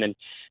season. And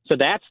so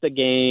that's the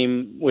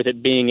game with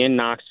it being in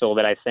Knoxville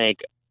that I think,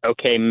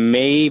 okay,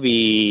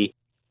 maybe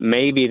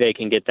they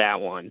can get that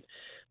one.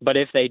 But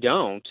if they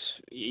don't,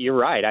 you're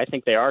right. I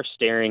think they are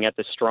staring at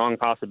the strong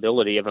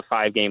possibility of a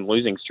 5-game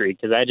losing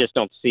streak, because I just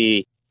don't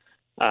see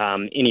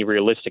any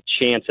realistic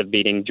chance of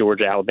beating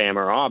Georgia, Alabama,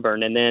 or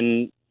Auburn. And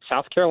then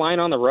South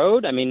Carolina on the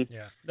road, I mean...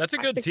 Yeah, that's a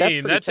good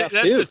team. That's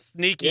a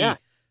sneaky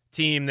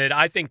team that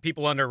I think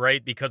people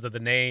underrate because of the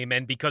name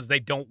and because they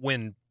don't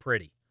win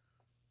pretty.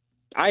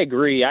 I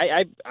agree.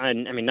 I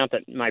mean, not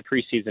that my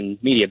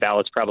preseason media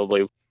ballot's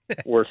probably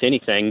worth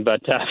anything,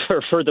 but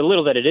for the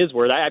little that it is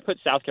worth, I put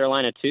South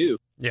Carolina, too,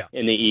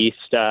 in the East.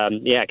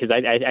 Because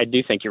I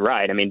do think you're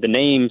right. I mean, the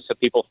name, so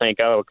people think,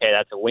 oh, okay,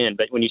 that's a win.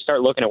 But when you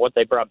start looking at what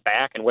they brought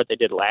back and what they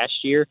did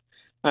last year,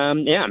 I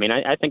mean,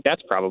 I think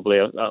that's probably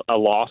a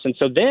loss. And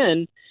so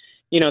then,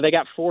 they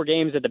got 4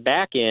 games at the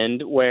back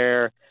end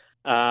where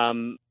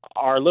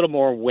are a little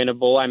more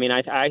winnable. I mean,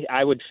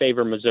 I would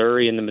favor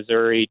Missouri in the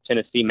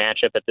Missouri-Tennessee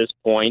matchup at this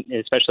point,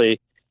 especially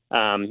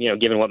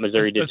given what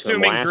Missouri did to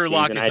them last season. Assuming Drew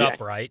Lock is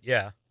upright,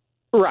 yeah.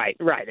 Right,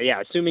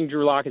 yeah. Assuming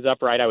Drew Lock is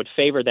upright, I would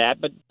favor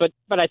that. But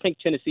I think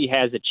Tennessee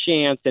has a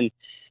chance and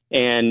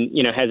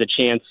has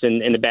a chance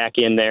in the back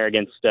end there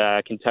against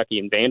Kentucky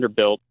and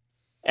Vanderbilt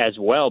as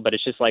well. But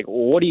it's just like,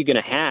 what are you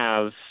going to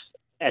have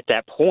at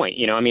that point?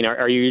 I mean,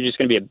 are you just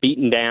going to be a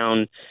beaten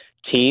down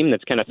team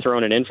that's kind of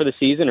throwing it in for the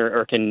season,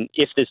 or can,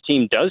 if this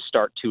team does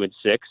start 2-6,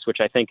 which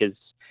I think is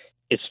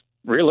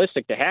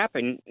realistic to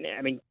happen,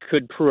 I mean,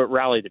 could Pruitt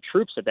rally the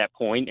troops at that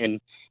point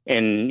and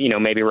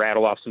maybe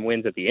rattle off some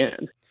wins at the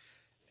end?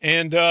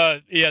 And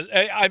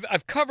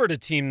I've covered a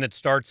team that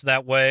starts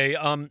that way.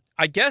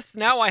 I guess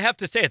now I have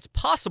to say it's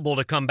possible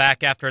to come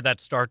back after that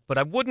start, but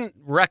I wouldn't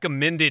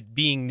recommend it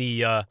being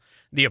the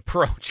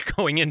approach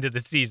going into the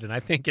season. I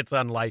think it's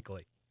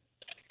unlikely.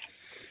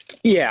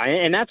 Yeah,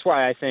 and that's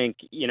why I think,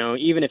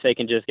 even if they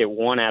can just get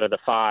 1 out of the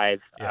 5,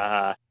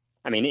 I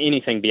mean,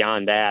 anything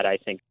beyond that, I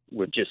think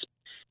would just,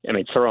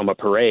 throw them a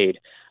parade.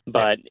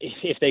 But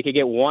if they could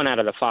get 1 out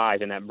of the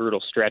 5 in that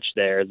brutal stretch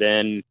there,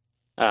 then,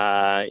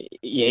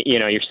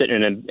 you're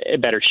sitting in a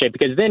better shape,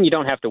 because then you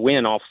don't have to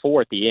win all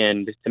 4 at the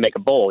end to make a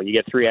bowl. You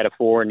get 3 out of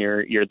 4 and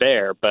you're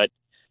there. But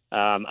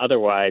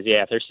otherwise,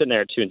 if they're sitting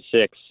there at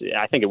 2-6,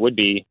 I think it would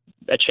be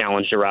a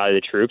challenge to rally the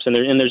troops, and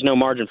there's no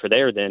margin for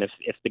there then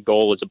if the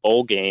goal is a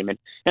bowl game, and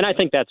I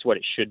think that's what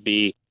it should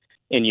be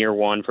in year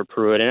 1 for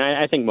Pruitt, and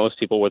I think most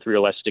people with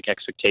realistic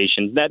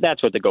expectations,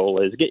 that's what the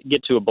goal is,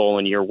 get to a bowl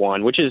in year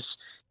 1, which is,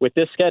 with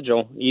this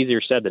schedule,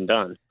 easier said than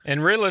done.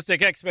 And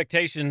realistic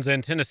expectations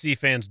and Tennessee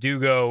fans do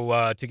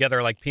go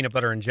together like peanut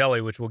butter and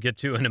jelly, which we'll get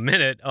to in a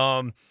minute.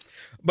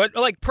 But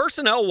like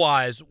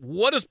personnel-wise,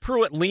 what does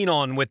Pruitt lean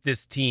on with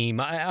this team?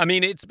 I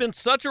mean, it's been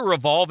such a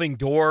revolving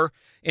door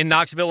in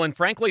Knoxville, and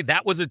frankly,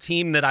 that was a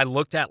team that I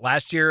looked at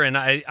last year, and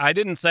I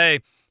didn't say,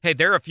 hey,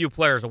 they're a few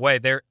players away.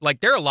 They're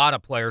a lot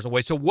of players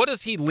away. So what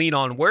does he lean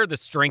on? Where are the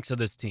strengths of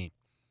this team?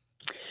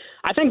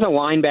 I think the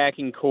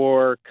linebacking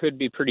core could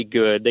be pretty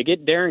good. They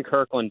get Darren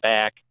Kirkland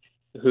back,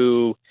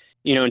 who,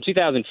 in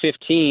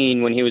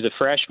 2015, when he was a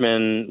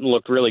freshman,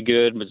 looked really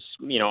good, was,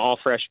 all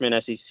freshman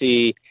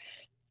SEC.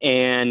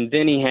 And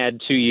then he had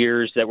 2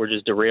 years that were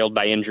just derailed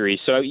by injuries.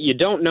 So you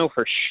don't know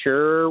for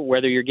sure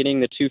whether you're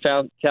getting the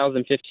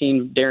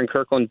 2015 Darren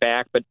Kirkland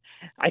back, but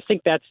I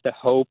think that's the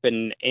hope.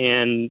 And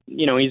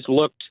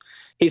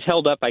he's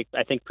held up, I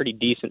think, pretty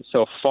decent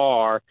so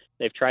far.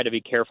 They've tried to be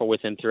careful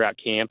with him throughout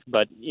camp,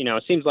 but,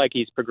 it seems like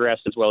he's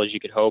progressed as well as you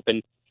could hope.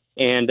 And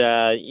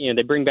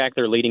they bring back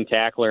their leading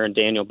tackler and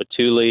Daniel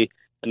Batuli,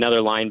 another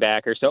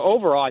linebacker. So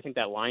overall, I think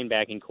that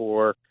linebacking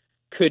core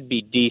could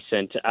be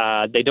decent.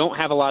 They don't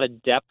have a lot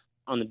of depth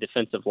on the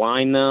defensive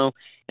line, though,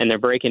 and they're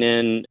breaking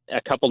in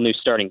a couple new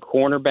starting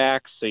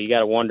cornerbacks, so you got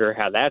to wonder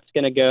how that's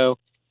going to go.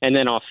 And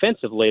then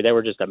offensively, they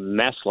were just a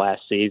mess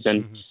last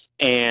season. Mm-hmm.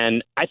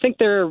 And I think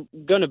they're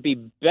going to be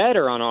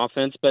better on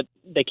offense, but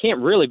they can't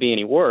really be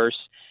any worse.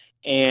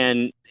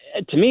 And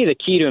to me, the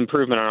key to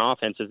improvement on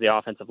offense is the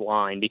offensive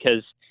line,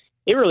 because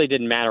it really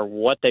didn't matter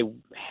what they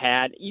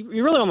had.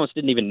 You really almost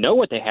didn't even know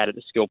what they had at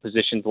the skill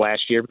positions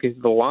last year, because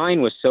the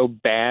line was so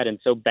bad and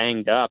so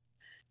banged up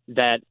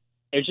that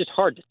it was just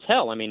hard to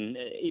tell. I mean,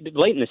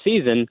 late in the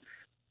season,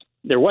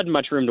 there wasn't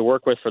much room to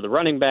work with for the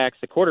running backs.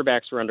 The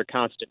quarterbacks were under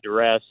constant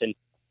duress, and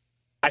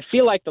I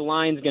feel like the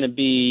line's going to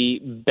be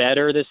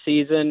better this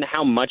season.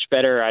 How much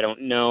better, I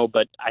don't know,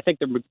 but I think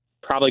they're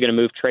probably going to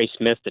move Trey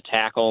Smith to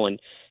tackle, and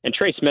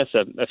Trey Smith's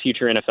a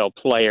future NFL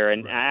player,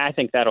 and I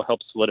think that'll help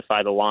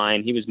solidify the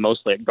line. He was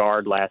mostly at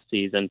guard last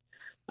season.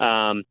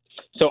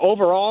 So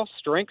overall,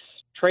 strengths,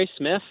 Trey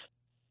Smith,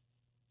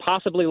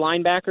 possibly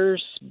linebackers.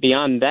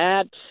 Beyond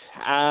that,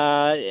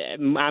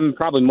 I'm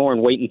probably more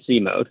in wait-and-see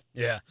mode.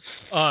 Yeah.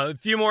 A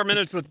few more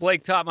minutes with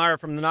Blake Topmeyer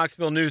from the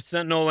Knoxville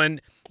News-Sentinel,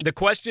 and the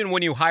question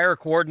when you hire a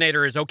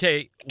coordinator is,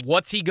 okay,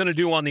 what's he going to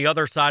do on the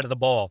other side of the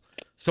ball?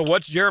 So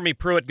what's Jeremy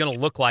Pruitt going to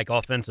look like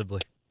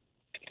offensively?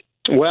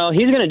 Well,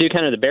 he's going to do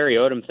kind of the Barry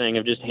Odom thing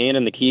of just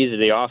handing the keys of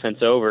the offense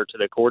over to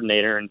the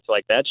coordinator, and it's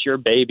like, that's your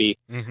baby,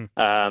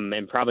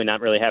 and probably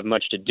not really have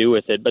much to do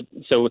with it. But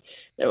so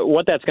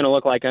what that's going to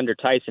look like under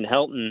Tyson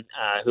Helton,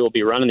 who will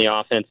be running the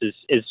offense,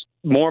 is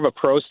more of a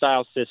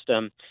pro-style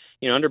system.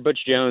 You know, under Butch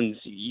Jones,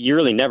 you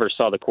really never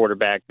saw the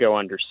quarterback go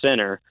under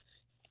center,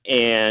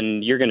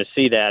 and you're going to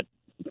see that,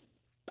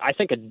 I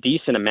think, a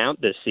decent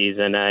amount this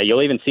season.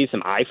 You'll even see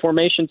some I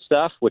formation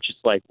stuff, which is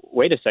like,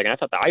 wait a second, I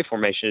thought the I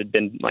formation had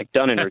been like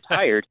done and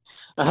retired.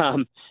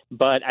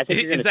 But I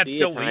think you're going to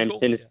see at times.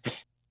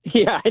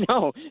 Yeah, I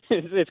know.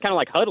 It's kind of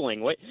like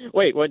huddling.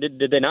 Wait, what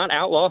did they not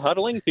outlaw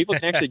huddling? People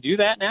can actually do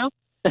that now.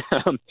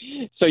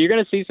 So you're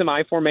going to see some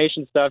I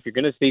formation stuff. You're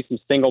going to see some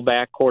single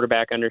back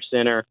quarterback under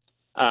center.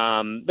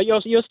 But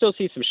you'll still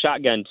see some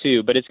shotgun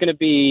too. But it's going to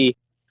be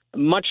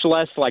much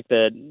less like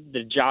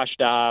the Josh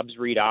Dobbs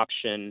read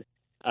option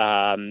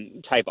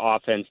type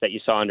offense that you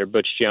saw under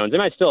Butch Jones. They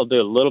might still do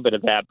a little bit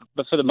of that,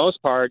 but for the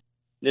most part,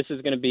 this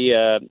is going to be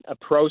a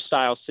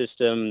pro-style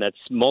system that's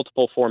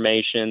multiple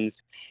formations.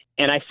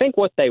 And I think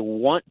what they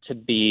want to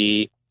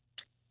be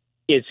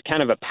is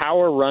kind of a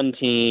power run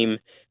team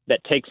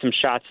that takes some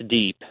shots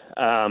deep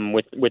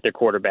with their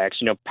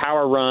quarterbacks. You know,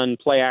 power run,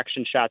 play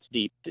action, shots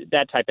deep,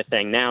 that type of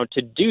thing. Now,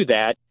 to do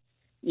that,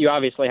 you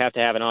obviously have to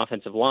have an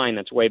offensive line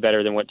that's way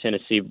better than what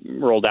Tennessee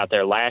rolled out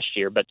there last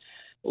year. But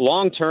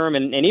long term,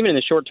 and even in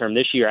the short term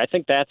this year, I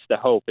think that's the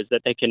hope, is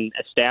that they can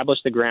establish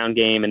the ground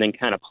game and then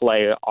kind of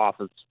play off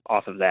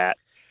of that.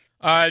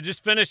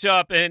 Just finish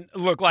up and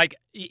look, like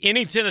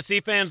any Tennessee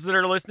fans that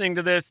are listening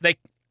to this,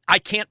 I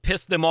can't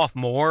piss them off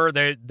more.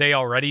 They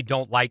already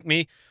don't like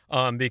me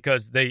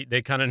because they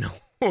kind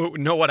of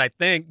know what I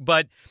think.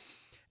 But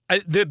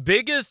the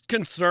biggest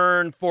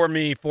concern for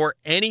me for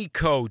any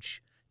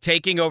coach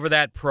taking over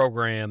that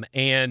program,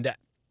 and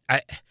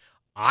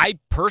I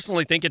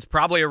personally think it's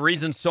probably a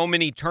reason so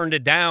many turned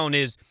it down,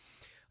 is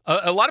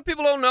a lot of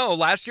people don't know.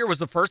 Last year was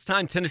the first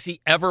time Tennessee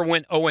ever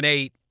went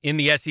 0-8 in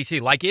the SEC.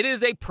 Like, it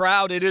is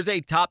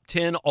a top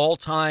 10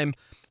 all-time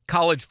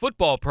college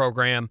football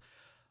program,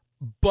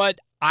 but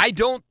I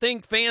don't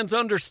think fans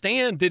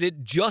understand that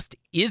it just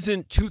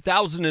isn't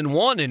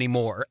 2001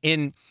 anymore.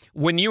 And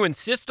when you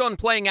insist on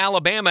playing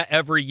Alabama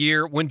every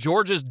year, when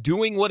Georgia's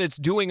doing what it's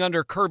doing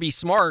under Kirby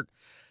Smart,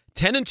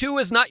 10-2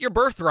 is not your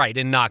birthright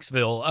in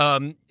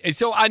Knoxville.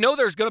 So I know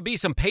there's going to be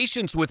some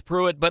patience with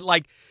Pruitt, but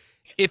like,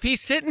 if he's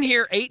sitting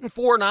here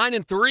 8-4,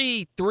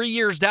 9-3, 3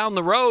 years down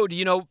the road,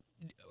 you know,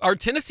 are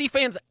Tennessee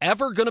fans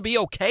ever going to be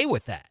okay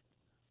with that?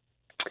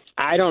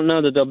 I don't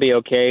know that they'll be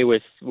okay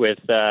with 8-4,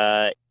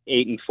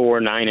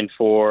 9-4,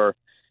 4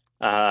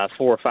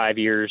 or 5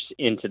 years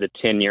into the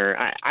tenure.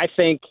 I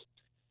think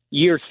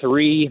year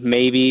 3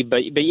 maybe,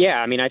 but yeah,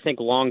 I mean, I think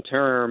long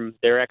term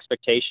their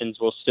expectations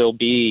will still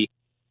be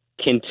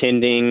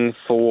contending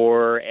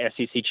for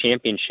SEC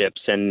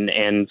championships,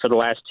 and for the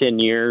last 10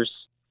 years,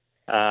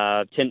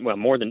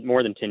 more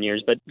than 10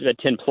 years, but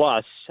 10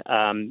 plus,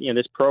 you know,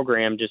 this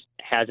program just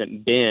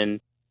hasn't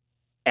been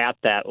at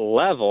that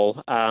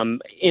level.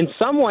 In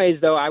some ways,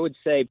 though, I would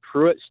say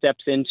Pruitt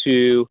steps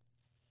into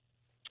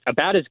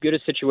about as good a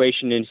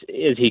situation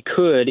as he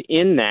could,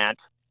 in that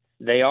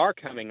they are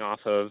coming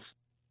off of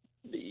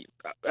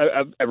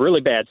a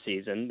really bad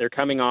season. They're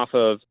coming off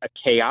of a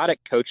chaotic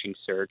coaching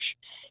search.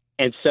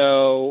 And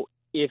so,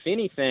 if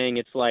anything,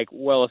 it's like,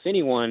 well, if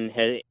anyone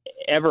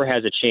ever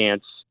has a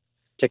chance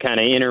to kind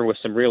of enter with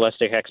some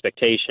realistic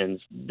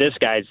expectations, this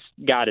guy's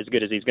got as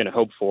good as he's going to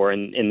hope for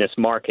in this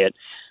market.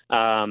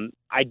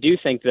 I do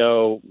think,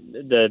 though,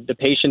 the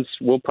patience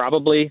will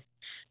probably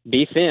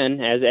be thin,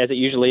 as it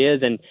usually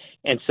is,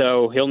 and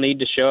so he'll need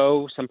to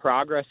show some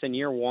progress in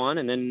year 1,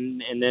 and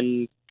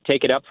then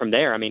take it up from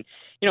there. I mean,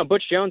 you know,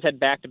 Butch Jones had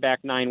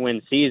back-to-back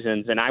 9-win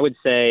seasons, and I would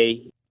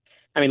say,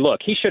 I mean, look,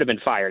 he should have been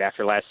fired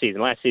after last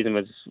season. Last season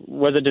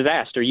was a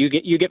disaster. You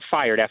get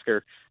fired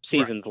after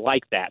seasons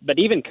like that. But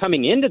even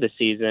coming into the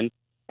season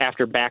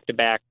after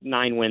back-to-back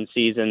 9-win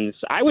seasons,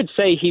 I would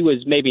say he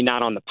was maybe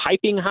not on the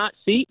piping hot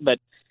seat, but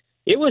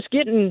it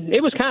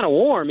was kind of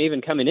warm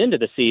even coming into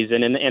the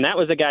season, and that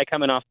was a guy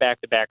coming off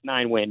back-to-back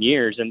 9-win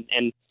years,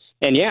 and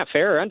yeah,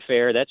 fair or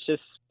unfair, that's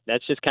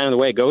just kind of the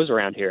way it goes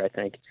around here, I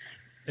think.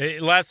 Hey,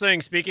 last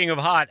thing, speaking of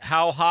hot,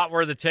 how hot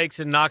were the takes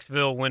in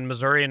Knoxville when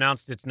Missouri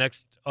announced its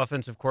next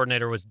offensive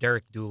coordinator was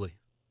Derek Dooley?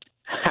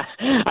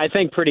 I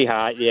think pretty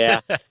hot, yeah.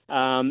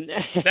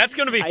 That's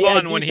going to be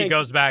fun when he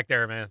goes back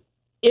there, man.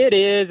 It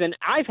is, and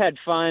I've had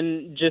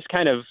fun just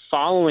kind of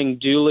following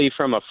Dooley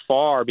from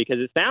afar because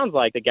it sounds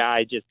like the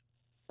guy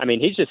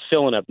he's just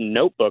filling up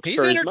notebooks.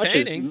 He's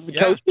entertaining.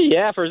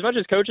 For as much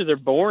as coaches are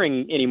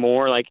boring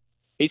anymore, like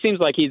he seems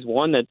like he's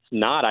one that's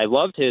not. I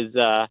loved his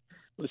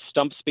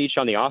stump speech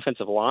on the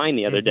offensive line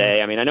the other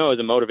day. I mean, I know it was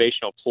a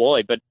motivational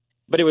ploy, but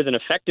it was an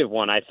effective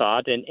one, I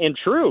thought, and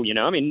true. You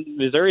know, I mean,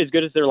 Missouri, as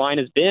good as their line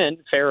has been,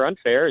 fair or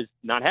unfair, has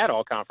not had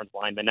all conference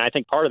linemen. And I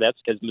think part of that's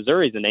because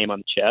Missouri's the name on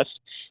the chest,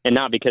 and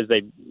not because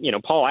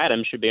Paul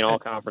Adams should be an all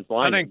conference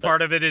lineman. I think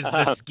part of it is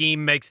the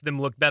scheme makes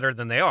them look better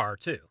than they are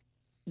too.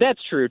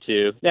 That's true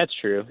too. That's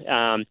true.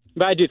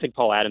 But I do think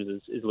Paul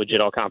Adams is legit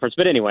all conference.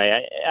 But anyway,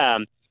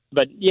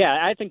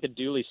 I think the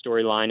Dooley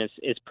storyline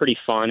is pretty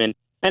fun, and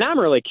I'm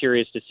really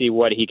curious to see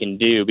what he can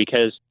do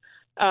because.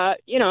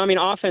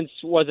 Offense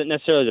wasn't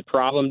necessarily the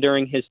problem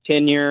during his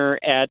tenure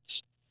at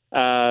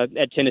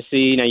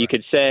Tennessee. Now, you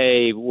could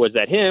say, was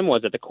that him?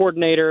 Was it the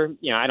coordinator?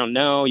 I don't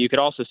know. You could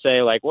also say,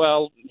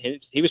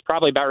 he was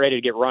probably about ready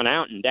to get run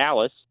out in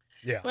Dallas.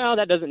 Yeah. Well,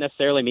 that doesn't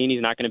necessarily mean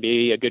he's not going to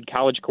be a good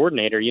college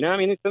coordinator.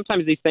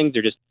 Sometimes these things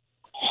are just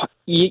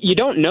you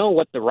don't know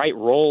what the right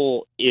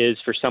role is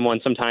for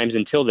someone sometimes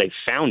until they've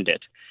found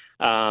it.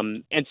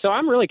 And so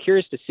I'm really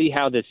curious to see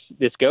how this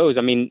goes.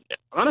 I mean,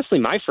 honestly,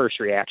 my first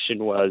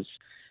reaction was,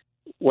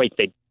 wait,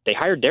 they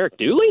hired Derek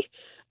Dooley?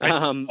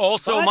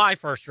 My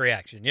first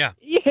reaction, yeah.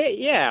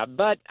 Yeah,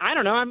 but I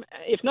don't know.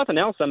 If nothing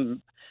else,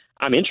 I'm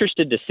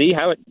interested to see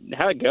how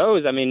it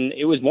goes. I mean,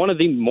 it was one of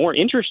the more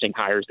interesting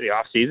hires of the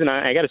offseason.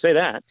 I got to say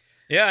that.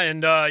 Yeah,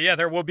 and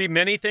there will be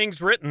many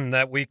things written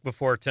that week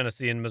before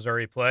Tennessee and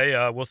Missouri play.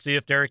 We'll see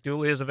if Derek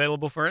Dooley is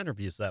available for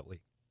interviews that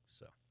week.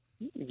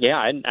 Yeah,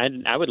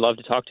 I would love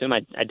to talk to him.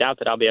 I doubt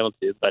that I'll be able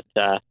to, but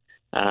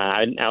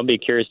I'll be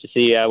curious to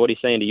see what he's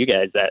saying to you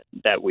guys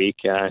that week.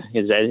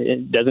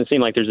 It doesn't seem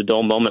like there's a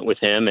dull moment with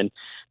him, and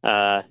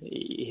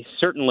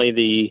certainly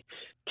the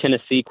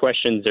Tennessee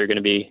questions are going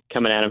to be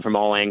coming at him from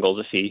all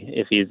angles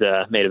if he's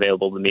made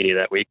available to the media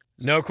that week.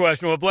 No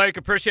question. Well, Blake,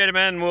 appreciate it,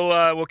 man.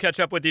 We'll catch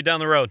up with you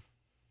down the road.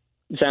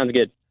 Sounds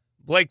good.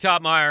 Blake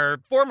Toppmeyer,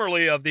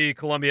 formerly of the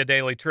Columbia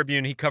Daily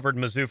Tribune, he covered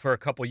Mizzou for a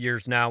couple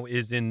years now,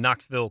 is in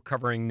Knoxville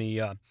covering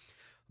the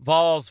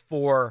Vols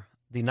for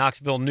the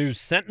Knoxville News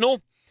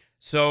Sentinel.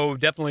 So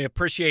definitely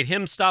appreciate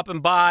him stopping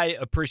by.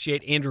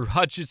 Appreciate Andrew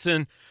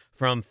Hutchinson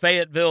from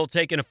Fayetteville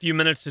taking a few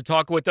minutes to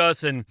talk with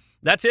us. And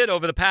that's it.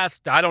 Over the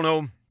past,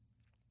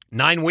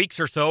 9 weeks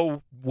or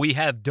so, we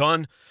have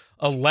done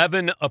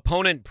 11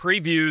 opponent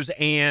previews,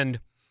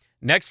 and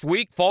next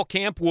week, fall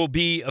camp will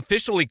be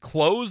officially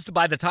closed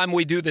by the time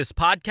we do this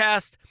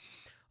podcast.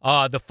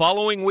 The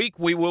following week,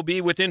 we will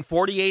be within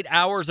 48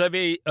 hours of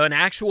an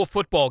actual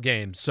football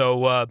game.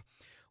 So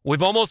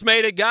we've almost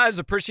made it, guys.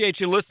 Appreciate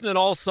you listening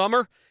all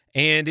summer,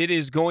 and it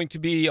is going to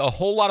be a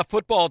whole lot of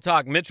football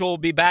talk. Mitchell will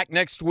be back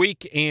next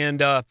week,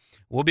 and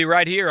we'll be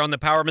right here on the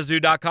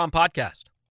PowerMizzou.com podcast.